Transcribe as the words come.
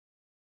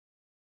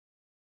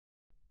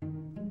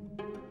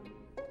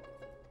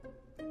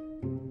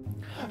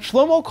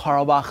Shlomo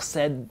Carlebach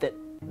said that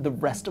the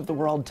rest of the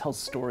world tells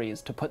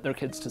stories to put their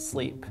kids to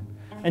sleep,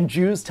 and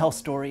Jews tell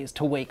stories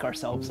to wake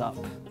ourselves up.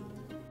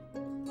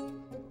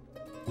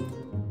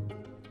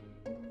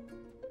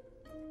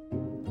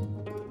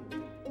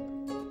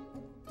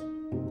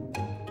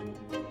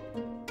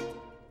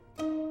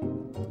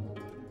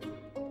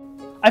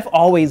 I've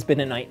always been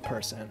a night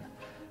person,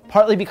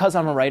 partly because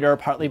I'm a writer,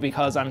 partly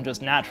because I'm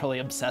just naturally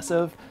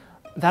obsessive.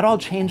 That all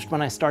changed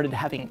when I started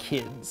having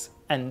kids,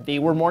 and they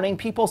were morning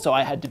people, so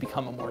I had to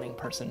become a morning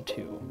person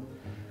too.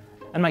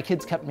 And my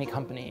kids kept me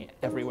company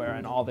everywhere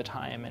and all the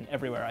time, and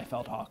everywhere I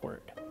felt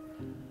awkward.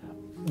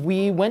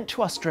 We went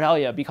to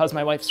Australia because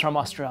my wife's from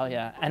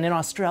Australia, and in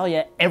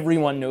Australia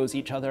everyone knows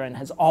each other and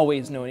has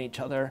always known each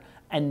other,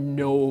 and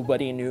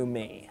nobody knew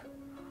me.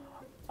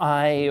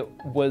 I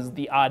was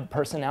the odd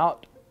person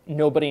out.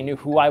 Nobody knew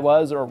who I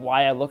was or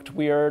why I looked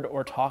weird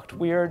or talked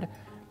weird,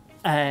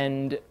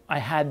 and I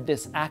had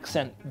this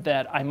accent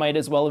that I might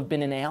as well have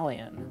been an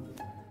alien.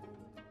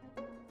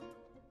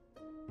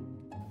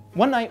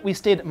 One night we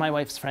stayed at my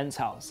wife's friend's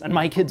house, and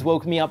my kids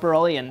woke me up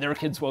early and their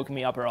kids woke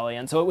me up early,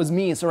 and so it was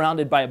me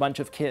surrounded by a bunch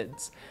of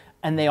kids,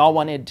 and they all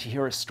wanted to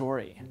hear a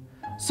story.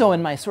 So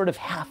in my sort of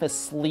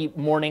half-asleep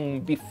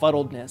morning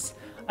befuddledness,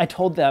 I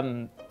told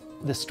them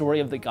the story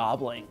of the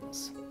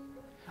Goblings.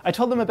 I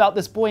told them about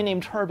this boy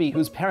named Herbie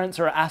whose parents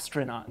are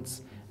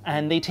astronauts,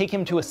 and they take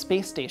him to a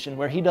space station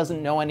where he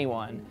doesn't know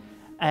anyone.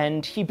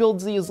 And he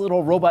builds these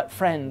little robot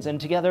friends,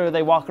 and together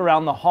they walk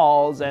around the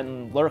halls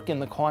and lurk in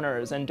the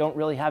corners and don't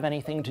really have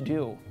anything to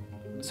do.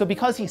 So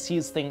because he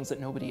sees things that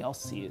nobody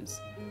else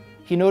sees,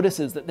 he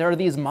notices that there are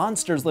these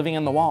monsters living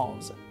in the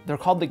walls. They're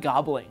called the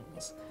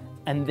Goblings,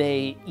 and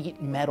they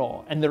eat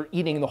metal, and they're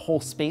eating the whole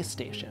space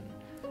station.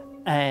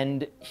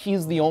 And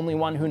he's the only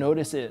one who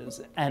notices,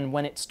 and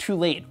when it's too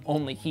late,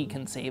 only he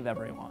can save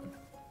everyone.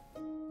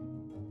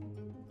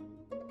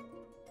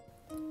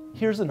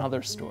 Here's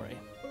another story.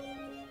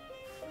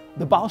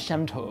 The Baal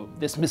Shem Tov,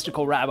 this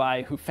mystical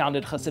rabbi who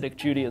founded Hasidic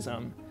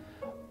Judaism,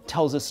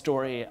 tells a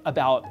story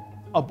about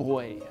a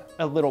boy,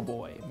 a little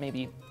boy,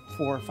 maybe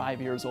 4 or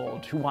 5 years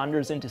old, who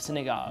wanders into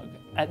synagogue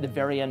at the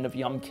very end of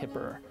Yom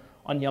Kippur,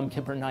 on Yom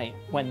Kippur night,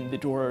 when the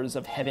doors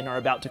of heaven are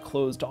about to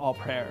close to all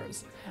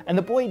prayers. And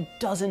the boy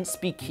doesn't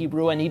speak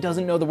Hebrew, and he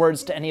doesn't know the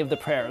words to any of the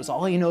prayers.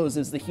 All he knows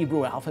is the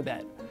Hebrew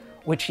alphabet,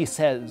 which he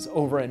says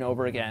over and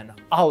over again.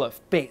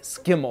 Aleph,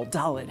 Beis, Gimel,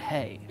 Daled,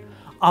 Hey.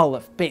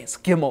 Aleph, Beis,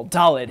 Gimel,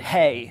 Daled,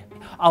 Hey.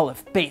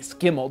 Aleph, Beis,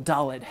 Gimel,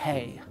 Daled,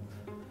 Hey.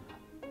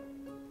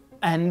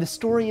 And the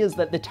story is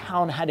that the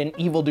town had an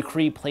evil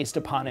decree placed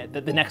upon it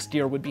that the next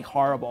year would be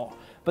horrible.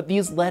 But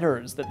these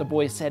letters that the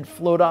boy said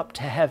float up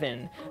to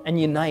heaven and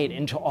unite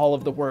into all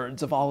of the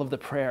words of all of the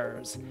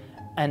prayers.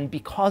 And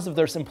because of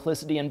their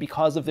simplicity and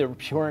because of their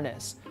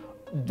pureness,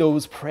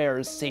 those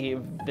prayers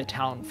save the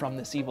town from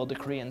this evil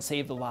decree and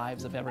save the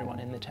lives of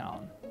everyone in the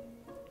town.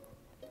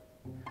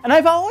 And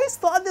I've always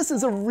thought this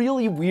is a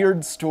really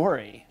weird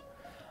story.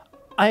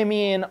 I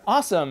mean,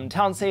 awesome,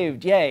 town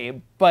saved,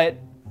 yay, but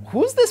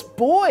who's this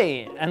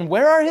boy? And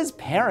where are his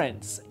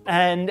parents?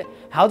 And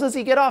how does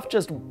he get off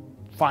just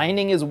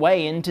finding his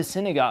way into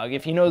synagogue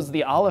if he knows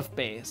the Aleph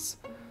Beis?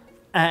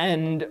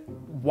 And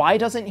why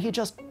doesn't he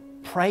just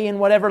pray in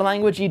whatever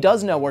language he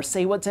does know or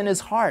say what's in his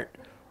heart,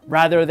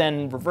 rather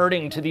than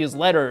reverting to these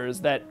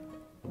letters that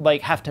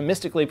have to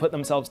mystically put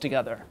themselves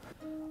together?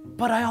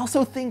 But I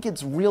also think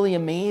it's really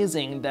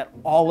amazing that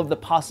all of the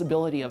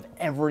possibility of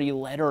every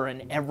letter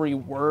and every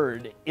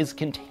word is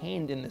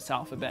contained in this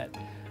alphabet.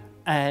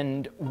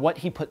 And what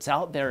he puts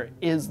out there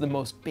is the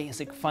most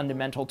basic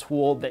fundamental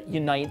tool that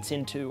unites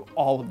into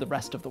all of the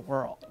rest of the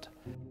world.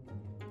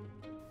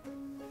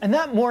 And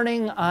that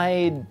morning,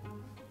 I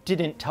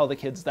didn't tell the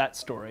kids that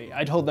story.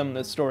 I told them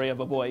the story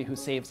of a boy who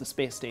saves the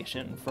space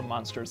station from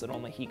monsters that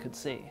only he could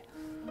see.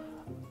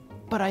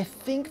 But I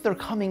think they're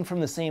coming from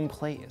the same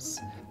place.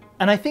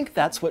 And I think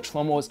that's what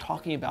Shlomo was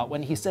talking about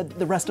when he said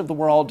the rest of the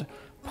world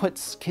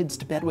puts kids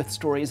to bed with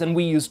stories and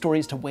we use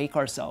stories to wake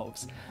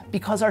ourselves.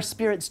 Because our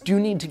spirits do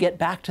need to get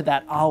back to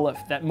that Aleph,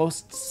 that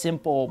most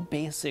simple,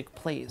 basic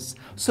place,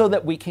 so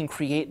that we can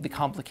create the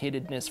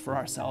complicatedness for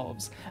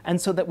ourselves,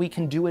 and so that we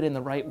can do it in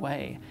the right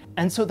way,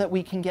 and so that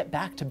we can get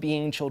back to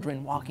being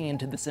children walking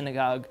into the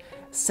synagogue,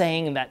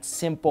 saying that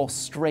simple,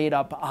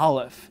 straight-up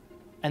Aleph,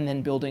 and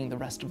then building the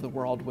rest of the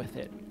world with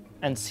it,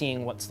 and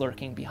seeing what's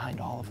lurking behind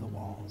all of the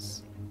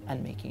walls,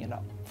 and making it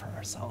up for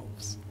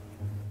ourselves.